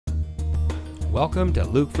Welcome to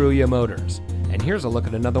Luke Fruia Motors, and here's a look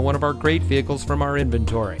at another one of our great vehicles from our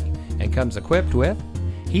inventory, and comes equipped with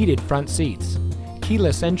heated front seats,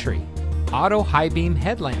 keyless entry, auto high beam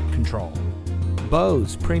headlamp control,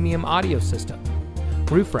 Bose premium audio system,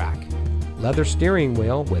 roof rack, leather steering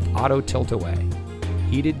wheel with auto tilt-away,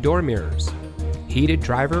 heated door mirrors, heated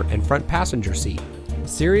driver and front passenger seat,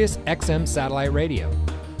 Sirius XM satellite radio,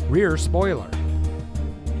 rear spoiler.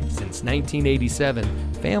 Since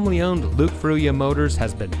 1987, family-owned Luke Fruia Motors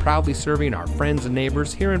has been proudly serving our friends and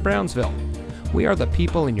neighbors here in Brownsville. We are the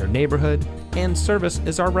people in your neighborhood, and service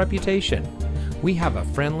is our reputation. We have a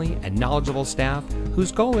friendly and knowledgeable staff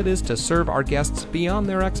whose goal it is to serve our guests beyond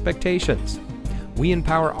their expectations. We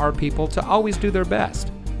empower our people to always do their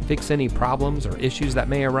best, fix any problems or issues that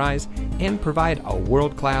may arise, and provide a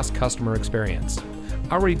world-class customer experience.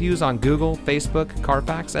 Our reviews on Google, Facebook,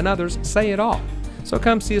 Carfax, and others say it all. So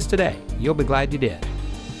come see us today. You'll be glad you did.